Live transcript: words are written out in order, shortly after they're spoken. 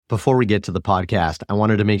Before we get to the podcast, I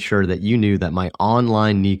wanted to make sure that you knew that my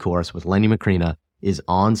online knee course with Lenny Macrina is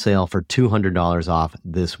on sale for $200 off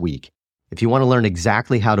this week. If you want to learn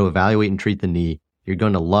exactly how to evaluate and treat the knee, you're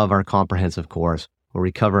going to love our comprehensive course where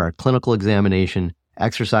we cover our clinical examination,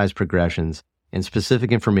 exercise progressions, and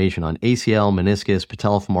specific information on ACL, meniscus,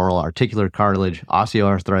 patellofemoral, articular cartilage,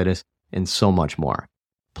 osteoarthritis, and so much more.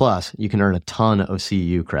 Plus, you can earn a ton of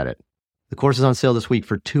CEU credit. The course is on sale this week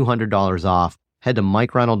for $200 off. Head to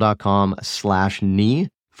MikeReinold.com/knee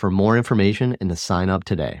for more information and to sign up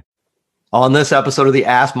today. On this episode of the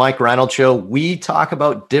Ask Mike Reinold Show, we talk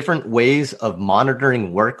about different ways of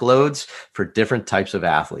monitoring workloads for different types of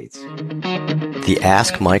athletes. The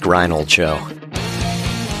Ask Mike Reinold Show.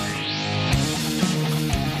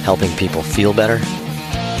 Helping people feel better,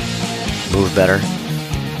 move better,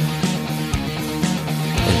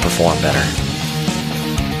 and perform better.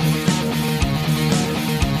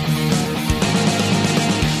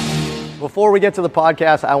 Before we get to the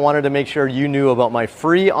podcast, I wanted to make sure you knew about my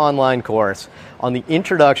free online course on the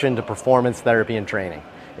Introduction to Performance Therapy and Training.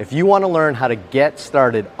 If you want to learn how to get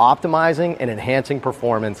started optimizing and enhancing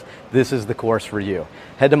performance, this is the course for you.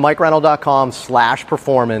 Head to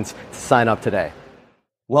MikeReinold.com/performance to sign up today.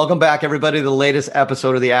 Welcome back, everybody, to the latest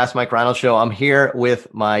episode of the Ask Mike Reinold Show. I'm here with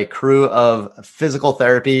my crew of physical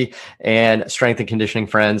therapy and strength and conditioning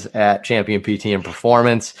friends at Champion PT and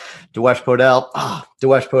Performance. Dewesh Podell,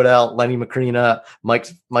 Lenny Macrina, Mike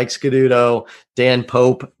Scaduto, Dan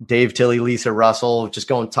Pope, Dave Tilley, Lisa Russell, just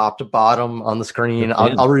going top to bottom on the screen.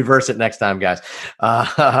 I'll reverse it next time, guys.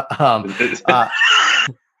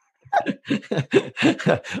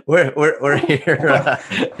 We're here,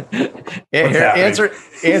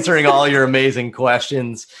 answering all your amazing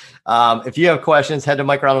questions. If you have questions, head to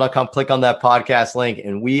MikeReinold.com, click on that podcast link,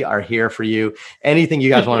 and we are here for you. Anything you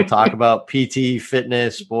guys want to talk about, PT,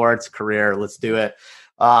 fitness, sports, career, let's do it.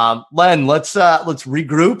 Len, let's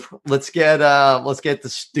regroup. Let's get the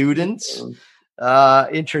students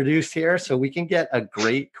introduced here so we can get a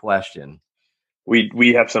great question.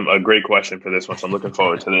 We have a great question for this one, so I'm looking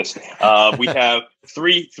forward to this. We have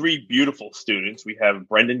three beautiful students. We have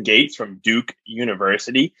Brendan Gates from Duke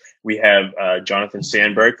University. We have Jonathan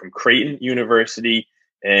Sandberg from Creighton University,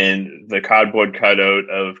 and the cardboard cutout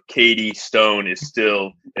of Katie Stone is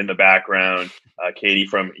still in the background. Katie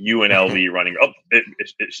from UNLV running. Oh,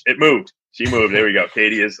 it moved. She moved. There we go.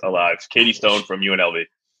 Katie is alive. Katie Stone from UNLV.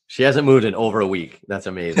 She hasn't moved in over a week. That's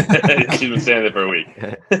amazing. She's been standing there for a week.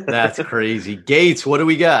 That's crazy. Gates, what do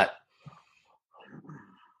we got?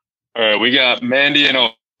 All right, we got Mandy in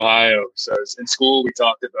Ohio. Says, in school, we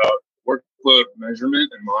talked about workload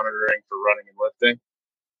measurement and monitoring for running and lifting.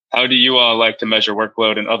 How do you all like to measure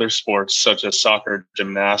workload in other sports, such as soccer,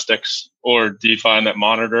 gymnastics? Or do you find that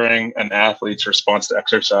monitoring an athlete's response to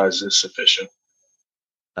exercise is sufficient?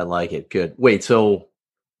 I like it. Good. Wait, so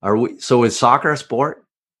is soccer a sport?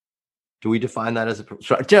 Do we define that as a...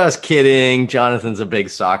 Just kidding. Jonathan's a big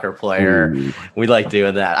soccer player. We like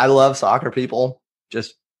doing that. I love soccer people.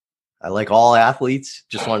 I like all athletes.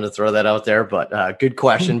 Just wanted to throw that out there, but good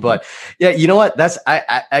question. But yeah, you know what? That's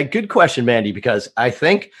a good question, Mandy, because I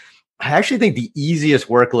actually think the easiest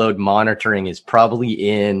workload monitoring is probably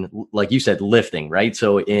in, like you said, lifting, right?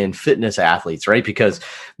 So in fitness athletes, right? Because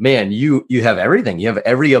man, you have everything. You have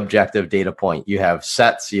every objective data point. You have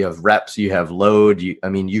sets, you have reps, you have load. You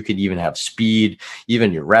could even have speed,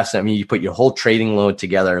 even your rest. I mean, you put your whole training load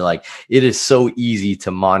together. Like it is so easy to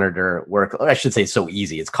monitor work. I should say so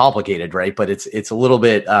easy. It's complicated, right? But it's a little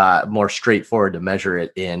bit more straightforward to measure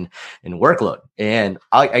it in workload. And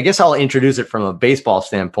I guess I'll introduce it from a baseball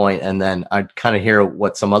standpoint, and then I'd kind of hear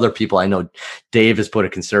what some other people, I know Dave has put a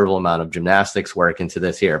considerable amount of gymnastics work into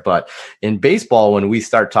this here. But in baseball, when we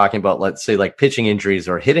start talking about, let's say, like pitching injuries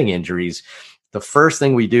or hitting injuries, the first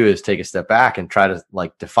thing we do is take a step back and try to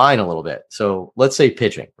like define a little bit. So let's say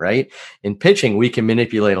pitching, right? In pitching, we can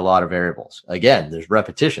manipulate a lot of variables. Again, there's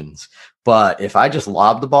repetitions. But if I just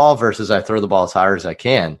lob the ball versus I throw the ball as hard as I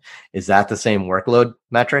can, is that the same workload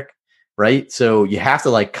metric? Right. So you have to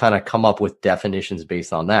like kind of come up with definitions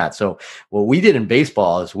based on that. So what we did in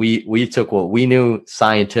baseball is we took what we knew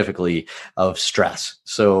scientifically of stress.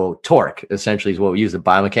 So torque essentially is what we use, a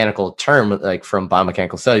biomechanical term, like from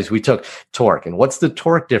biomechanical studies. We took torque, and what's the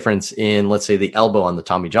torque difference in, let's say, the elbow on the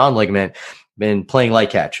Tommy John ligament, been playing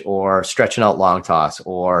light catch or stretching out long toss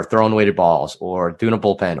or throwing weighted balls or doing a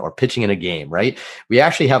bullpen or pitching in a game, right? We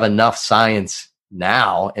actually have enough science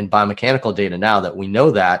now and biomechanical data now that we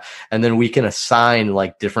know that, and then we can assign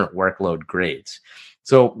like different workload grades.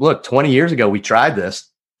 So look, 20 years ago, we tried this,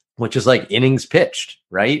 which is like innings pitched,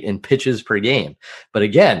 right? In pitches per game. But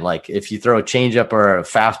again, like if you throw a changeup or a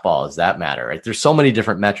fastball, does that matter, right? There's so many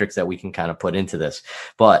different metrics that we can kind of put into this.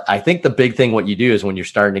 But I think the big thing, what you do is when you're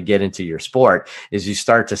starting to get into your sport is you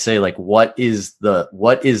start to say like, what is the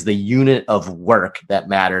unit of work that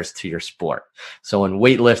matters to your sport? So in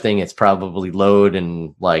weightlifting, it's probably load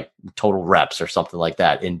and like total reps or something like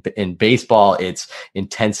that. In baseball, it's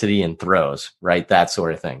intensity and throws, right? That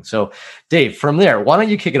sort of thing. So Dave, from there, why don't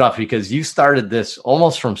you kick it off, because you started this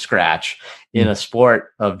almost from scratch in a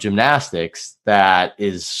sport of gymnastics that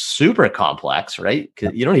is super complex, right?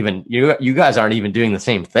 Because you guys aren't even doing the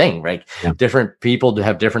same thing, right? Yeah. Different people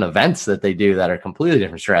have different events that they do that are completely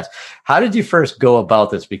different stress. How did you first go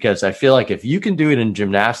about this? Because I feel like if you can do it in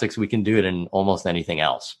gymnastics, we can do it in almost anything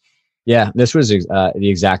else. Yeah, this was the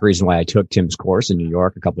exact reason why I took Tim's course in New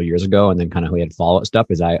York a couple of years ago, and then kind of we had follow-up stuff.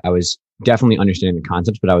 Is I was definitely understanding the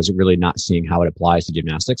concepts, but I was really not seeing how it applies to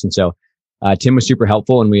gymnastics. And so Tim was super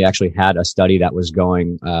helpful, and we actually had a study that was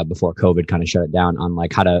going before COVID kind of shut it down on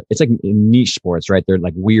like how to. It's like niche sports, right? They're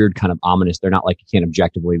like weird, kind of ominous. They're not like you can't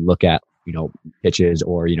objectively look at pitches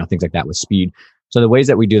or things like that with speed. So the ways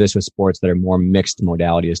that we do this with sports that are more mixed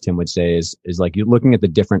modality, as Tim would say, is like you're looking at the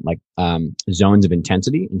different like zones of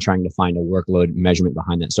intensity and trying to find a workload measurement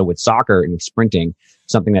behind that. So with soccer and with sprinting,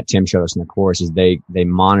 something that Tim showed us in the course is they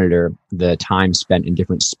monitor the time spent in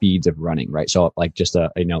different speeds of running, right? So like just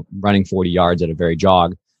running 40 yards at a very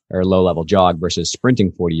jog or a low level jog versus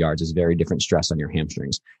sprinting 40 yards is very different stress on your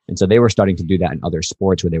hamstrings. And so they were starting to do that in other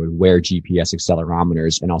sports where they would wear GPS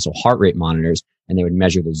accelerometers and also heart rate monitors, and they would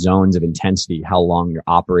measure the zones of intensity, how long you're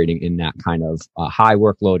operating in that kind of high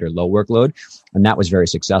workload or low workload. And that was very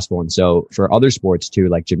successful. And so for other sports too,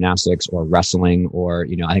 like gymnastics or wrestling or,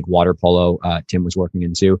 I think water polo, Tim was working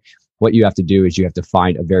into, what you have to do is you have to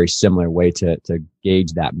find a very similar way to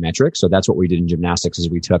gauge that metric. So that's what we did in gymnastics is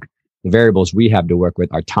we took the variables we have to work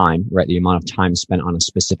with are time, right? The amount of time spent on a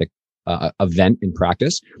specific event in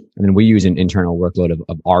practice. And then we use an internal workload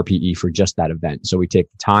of RPE for just that event. So we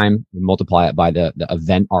take the time, we multiply it by the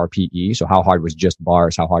event RPE. So how hard was just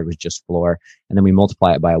bars? How hard was just floor? And then we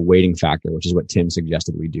multiply it by a weighting factor, which is what Tim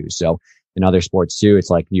suggested we do. So in other sports too, it's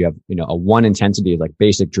like you have, a 1 intensity, like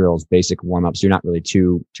basic drills, basic warm-ups. You're not really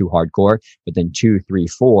too hardcore, but then 2, 3,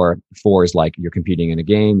 4 is like you're competing in a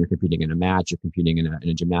game, you're competing in a match, you're competing in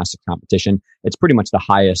a gymnastic competition. It's pretty much the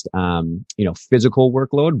highest, physical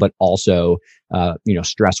workload, but also,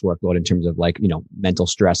 stress workload in terms of like, mental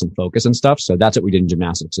stress and focus and stuff. So that's what we did in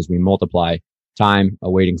gymnastics is we multiply time, a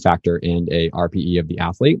weighting factor, and a RPE of the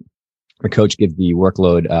athlete. Our coach gives the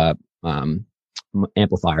workload,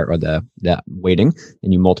 amplifier or the weighting,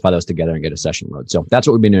 and you multiply those together and get a session load. So that's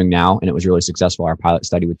what we've been doing now, and it was really successful. Our pilot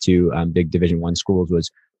study with 2 big Division I schools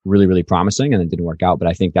was really, really promising, and it didn't work out. But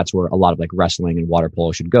I think that's where a lot of like wrestling and water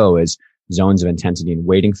polo should go, is zones of intensity and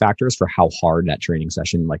weighting factors for how hard that training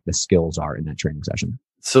session, like the skills are in that training session.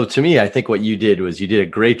 So to me, I think what you did was you did a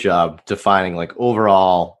great job defining like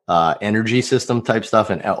overall energy system type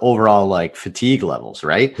stuff and overall like fatigue levels,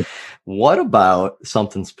 right? What about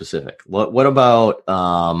something specific? What about,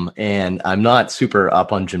 and I'm not super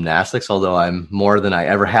up on gymnastics, although I'm more than I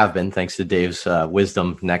ever have been, thanks to Dave's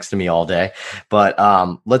wisdom next to me all day. But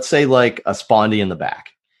let's say like a spondy in the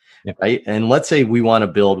back. Yep. Right. And let's say we want to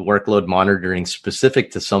build workload monitoring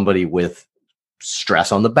specific to somebody with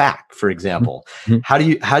stress on the back, for example. Mm-hmm. How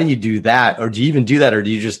do you do that? Or do you even do that? Or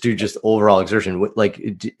do you just do overall exertion? Like,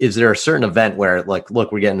 is there a certain event where like,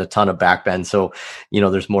 look, we're getting a ton of back bend. So,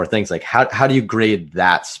 there's more things like how do you grade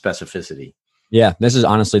that specificity? Yeah, this is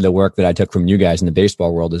honestly the work that I took from you guys in the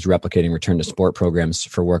baseball world, is replicating return to sport programs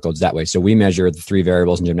for workloads that way. So we measure the 3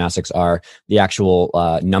 variables in gymnastics are the actual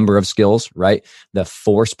number of skills, right? The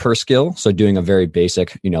force per skill. So doing a very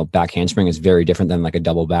basic, back handspring is very different than like a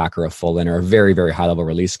double back or a full in or a very, very high level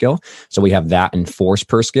release skill. So we have that in force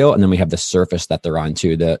per skill. And then we have the surface that they're on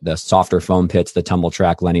too. The softer foam pits, the tumble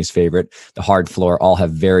track, Lenny's favorite, the hard floor, all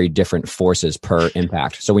have very different forces per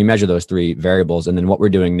impact. So we measure those 3 variables. And then what we're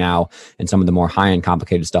doing now in some of the more high-end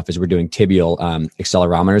complicated stuff is we're doing tibial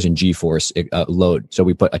accelerometers and G-force load. So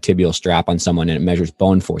we put a tibial strap on someone and it measures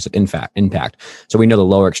bone force of impact. So we know the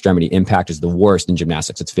lower extremity impact is the worst in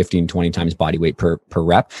gymnastics. It's 15, 20 times body weight per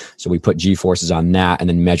rep. So we put G-forces on that and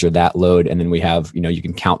then measure that load. And then we have, you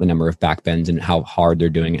can count the number of back bends and how hard they're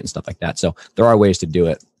doing it and stuff like that. So there are ways to do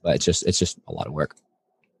it, but it's just a lot of work.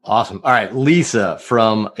 Awesome. All right, Lisa,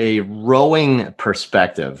 from a rowing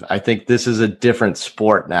perspective, I think this is a different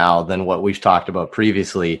sport now than what we've talked about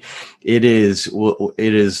previously. It is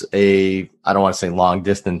a, I don't want to say long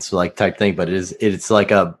distance like type thing, but it's like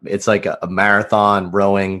a marathon,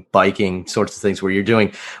 rowing, biking sorts of things where you're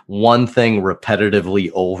doing one thing repetitively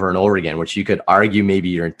over and over again, which you could argue maybe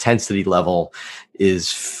your intensity level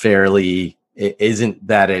is fairly, it isn't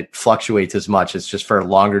that it fluctuates as much. It's just for a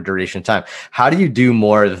longer duration of time. How do you do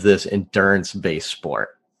more of this endurance based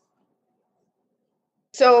sport?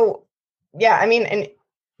 So, yeah, I mean, and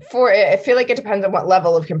I feel like it depends on what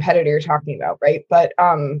level of competitor you're talking about, right? But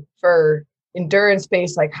for endurance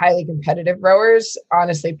based, like highly competitive rowers,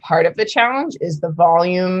 honestly, part of the challenge is the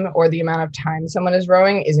volume or the amount of time someone is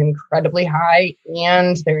rowing is incredibly high,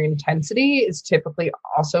 and their intensity is typically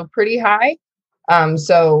also pretty high.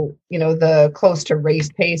 So, the close to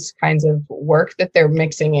race pace kinds of work that they're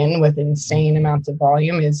mixing in with insane amounts of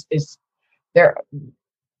volume is they're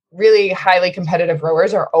really highly competitive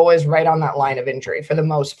rowers are always right on that line of injury for the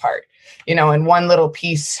most part, and one little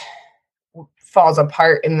piece falls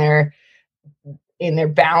apart in their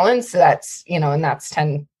balance. That's, and that's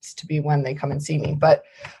tends to be when they come and see me. But,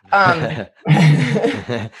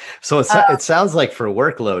 so it sounds like for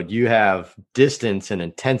workload, you have distance and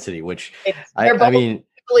intensity, which I mean,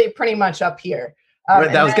 pretty much up here.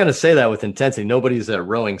 I was going to say that with intensity, nobody's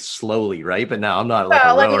rowing slowly, right? But now I'm not like a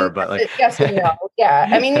rower, but like, yes and no. Yeah.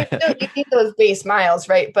 I mean, you need those base miles,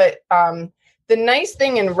 right? But the nice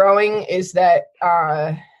thing in rowing is that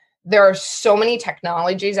there are so many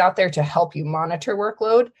technologies out there to help you monitor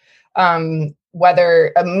workload.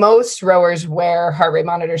 Whether most rowers wear heart rate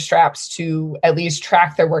monitor straps to at least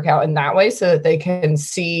track their workout in that way so that they can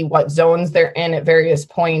see what zones they're in at various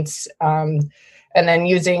points. And then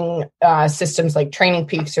using systems like Training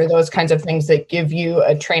Peaks or those kinds of things that give you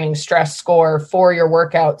a training stress score for your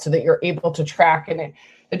workout so that you're able to track. And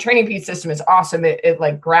the Training Peaks system is awesome. It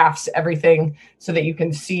like graphs everything so that you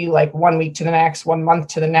can see like 1 week to the next, 1 month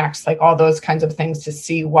to the next, like all those kinds of things to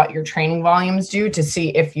see what your training volumes do, to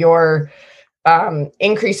see if you're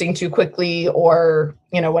increasing too quickly or,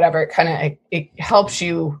 whatever. It helps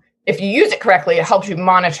you, if you use it correctly, it helps you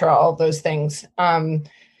monitor all of those things. But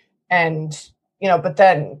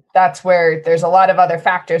then that's where there's a lot of other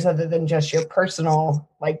factors other than just your personal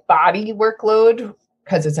like body workload,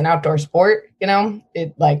 because it's an outdoor sport,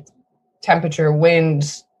 it like temperature,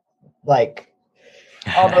 winds, like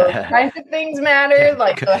all those kinds of things matter,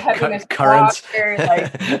 like the heaviness currents, of water,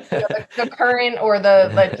 like the current or the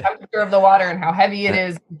temperature of the water and how heavy it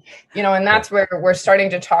is, and that's where we're starting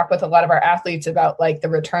to talk with a lot of our athletes about like the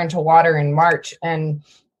return to water in March. And,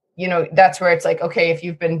 that's where it's like, okay, if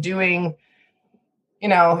you've been doing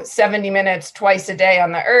 70 minutes twice a day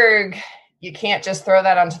on the erg, you can't just throw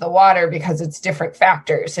that onto the water because it's different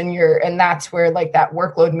factors. And that's where like that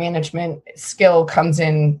workload management skill comes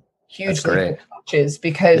in hugely,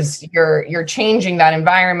 because you're changing that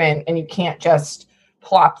environment, and you can't just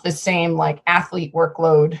plop the same like athlete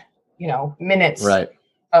workload, minutes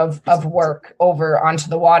of work over onto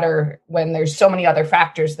the water when there's so many other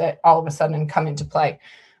factors that all of a sudden come into play.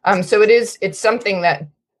 So it's something that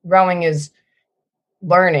rowing is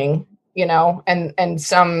learning, and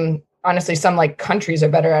some like countries are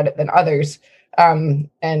better at it than others. And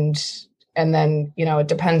then, it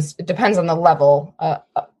depends on the level.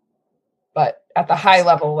 But at the high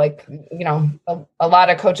level, like, a lot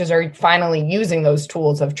of coaches are finally using those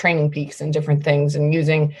tools of Training Peaks and different things, and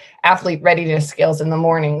using athlete readiness skills in the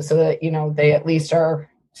morning so that, they at least are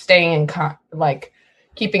staying in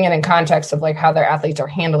keeping it in context of like how their athletes are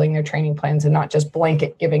handling their training plans, and not just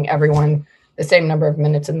blanket giving everyone the same number of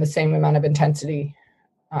minutes and the same amount of intensity.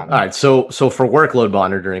 All right. So for workload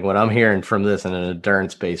monitoring, what I'm hearing from this in an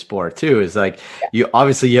endurance-based sport too is like, you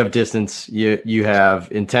have distance, you have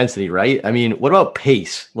intensity, right? I mean, what about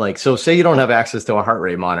pace? Like, so say you don't have access to a heart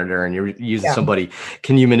rate monitor and you're using somebody,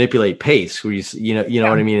 can you manipulate pace? Where you know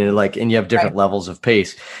what I mean? And you have different levels of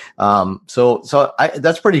pace.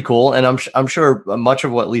 That's pretty cool. And I'm sure much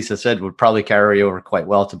of what Lisa said would probably carry over quite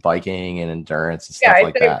well to biking and endurance and stuff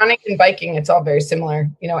like that. Running and biking, it's all very similar.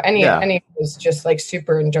 Any of those just like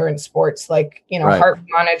super endurance sports, like, heart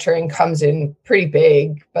monitoring comes in pretty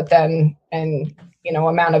big, but then,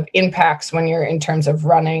 amount of impacts when you're in terms of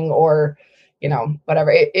running or,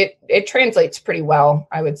 whatever, it translates pretty well,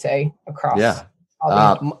 I would say, across.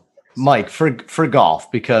 Mike, for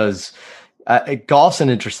golf, because golf's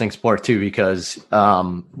an interesting sport too, because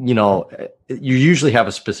you usually have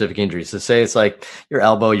a specific injury. So say it's like your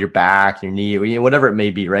elbow, your back, your knee, whatever it may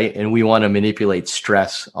be, right? And we want to manipulate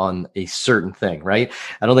stress on a certain thing, right?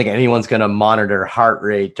 I don't think anyone's going to monitor heart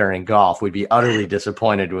rate during golf. We'd be utterly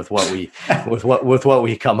disappointed with what we with what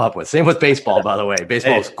we come up with. Same with baseball, by the way.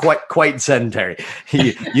 Baseball is quite sedentary.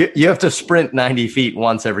 You have to sprint 90 feet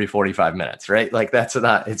once every 45 minutes, right? Like that's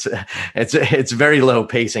not it's very low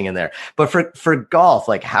pacing in there. But for golf,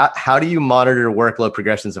 like how do you monitor workload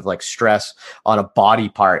progressions of like stress on a body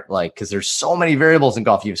part? Like, because there's so many variables in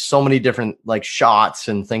golf. You have so many different like shots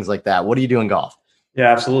and things like that. What do you do in golf?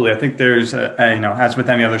 Yeah, absolutely. I think there's, as with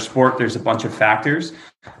any other sport, there's a bunch of factors.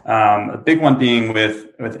 A big one being with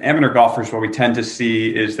amateur golfers, what we tend to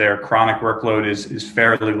see is their chronic workload is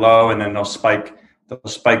fairly low, and then they'll spike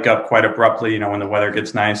up quite abruptly, when the weather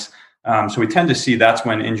gets nice. So we tend to see that's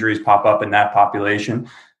when injuries pop up in that population.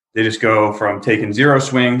 They just go from taking 0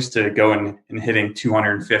 swings to going and hitting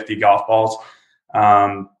 250 golf balls.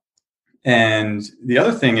 And the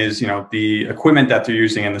other thing is, the equipment that they're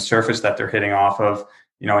using and the surface that they're hitting off of.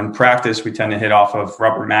 In practice, we tend to hit off of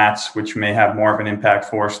rubber mats, which may have more of an impact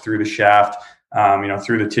force through the shaft,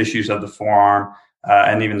 through the tissues of the forearm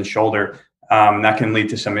and even the shoulder. That can lead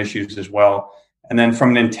to some issues as well. And then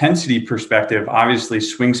from an intensity perspective, obviously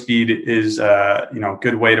swing speed is a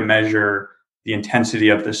good way to measure the intensity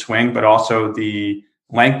of the swing, but also the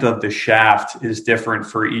length of the shaft is different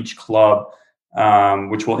for each club,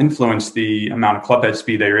 which will influence the amount of club head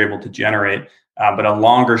speed that you're able to generate. But a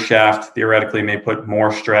longer shaft theoretically may put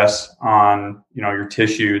more stress on your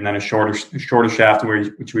tissue, and then a shorter shaft,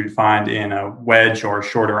 which we'd find in a wedge or a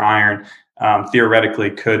shorter iron,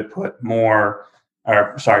 theoretically could put a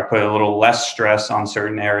little less stress on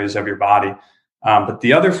certain areas of your body. But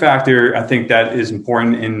the other factor I think that is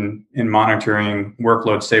important in monitoring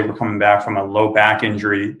workload, say we're coming back from a low back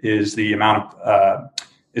injury, is the amount of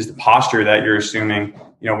is the posture that you're assuming,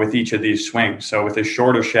 with each of these swings. So with a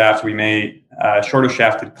shorter shaft, shorter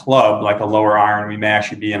shafted club, like a lower iron, we may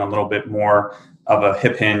actually be in a little bit more of a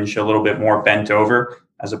hip hinge, a little bit more bent over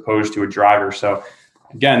as opposed to a driver. So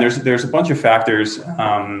again, there's a bunch of factors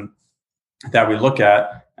that we look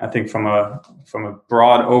at. I think from a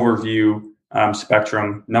broad overview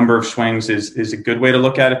spectrum, number of swings is a good way to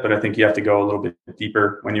look at it, but I think you have to go a little bit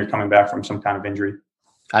deeper when you're coming back from some kind of injury.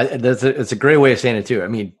 It's a great way of saying it too. I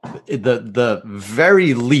mean, the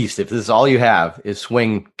very least, if this is all you have is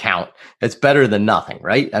swing count, it's better than nothing,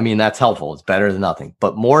 right? I mean, that's helpful. It's better than nothing.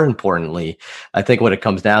 But more importantly, I think what it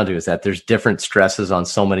comes down to is that there's different stresses on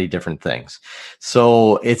so many different things.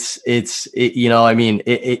 So you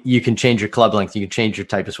can change your club length, you can change your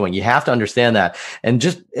type of swing. You have to understand that. And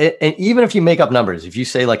even if you make up numbers, if you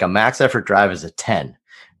say like a max effort drive is a 10,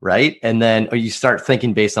 right? And then you start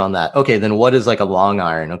thinking based on that. Okay, then what is like a long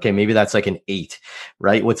iron? Okay, maybe that's like an 8,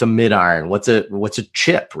 right? What's a mid iron? What's a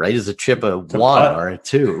chip, right? Is a chip a 1 or a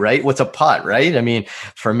 2, right? What's a putt, right? I mean,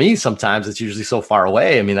 for me, sometimes it's usually so far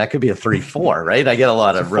away. I mean, that could be a 3-4, right? I get a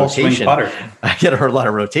lot of rotation. I get a lot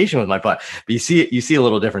of rotation with my putt. But you see a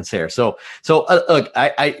little difference here. So look,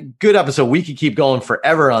 good episode. We could keep going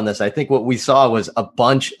forever on this. I think what we saw was a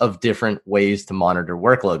bunch of different ways to monitor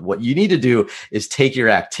workload. What you need to do is take your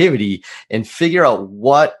activity and figure out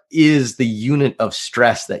what is the unit of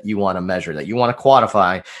stress that you want to measure, that you want to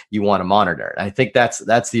quantify, you want to monitor. And I think that's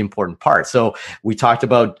the important part. So we talked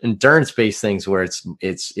about endurance-based things where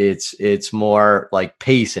it's more like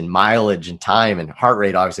pace and mileage and time and heart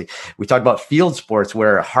rate. Obviously, we talked about field sports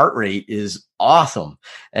where heart rate is awesome,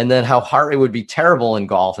 and then how heart rate would be terrible in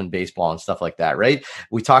golf and baseball and stuff like that, right?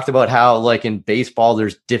 We talked about how like in baseball,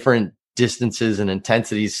 there's different distances and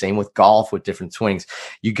intensities, same with golf with different swings.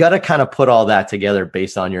 You got to kind of put all that together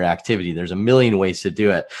based on your activity. There's a million ways to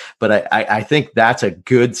do it, but I think that's a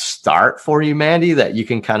good start for you, Mandy, that you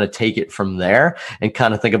can kind of take it from there and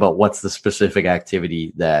kind of think about what's the specific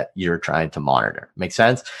activity that you're trying to monitor. Make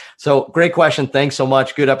sense? So great question. Thanks so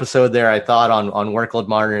much. Good episode there, I thought, on workload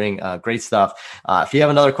monitoring. Great stuff. If you have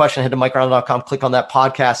another question, head to MikeReinold.com, click on that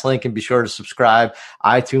podcast link, and be sure to subscribe.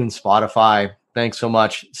 iTunes, Spotify. Thanks so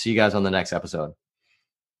much. See you guys on the next episode.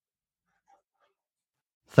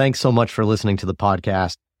 Thanks so much for listening to the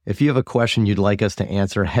podcast. If you have a question you'd like us to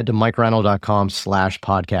answer, head to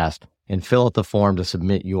MikeReinold.com/podcast and fill out the form to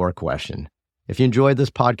submit your question. If you enjoyed this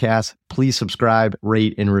podcast, please subscribe,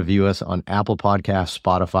 rate, and review us on Apple Podcasts,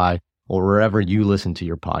 Spotify, or wherever you listen to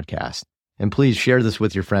your podcast. And please share this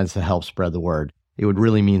with your friends to help spread the word. It would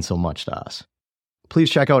really mean so much to us. Please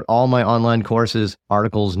check out all my online courses,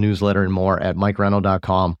 articles, newsletter, and more at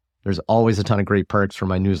MikeReinold.com. There's always a ton of great perks for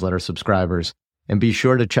my newsletter subscribers. And be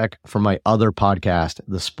sure to check for my other podcast,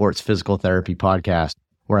 the Sports Physical Therapy Podcast,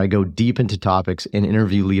 where I go deep into topics and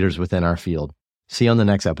interview leaders within our field. See you on the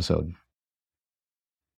next episode.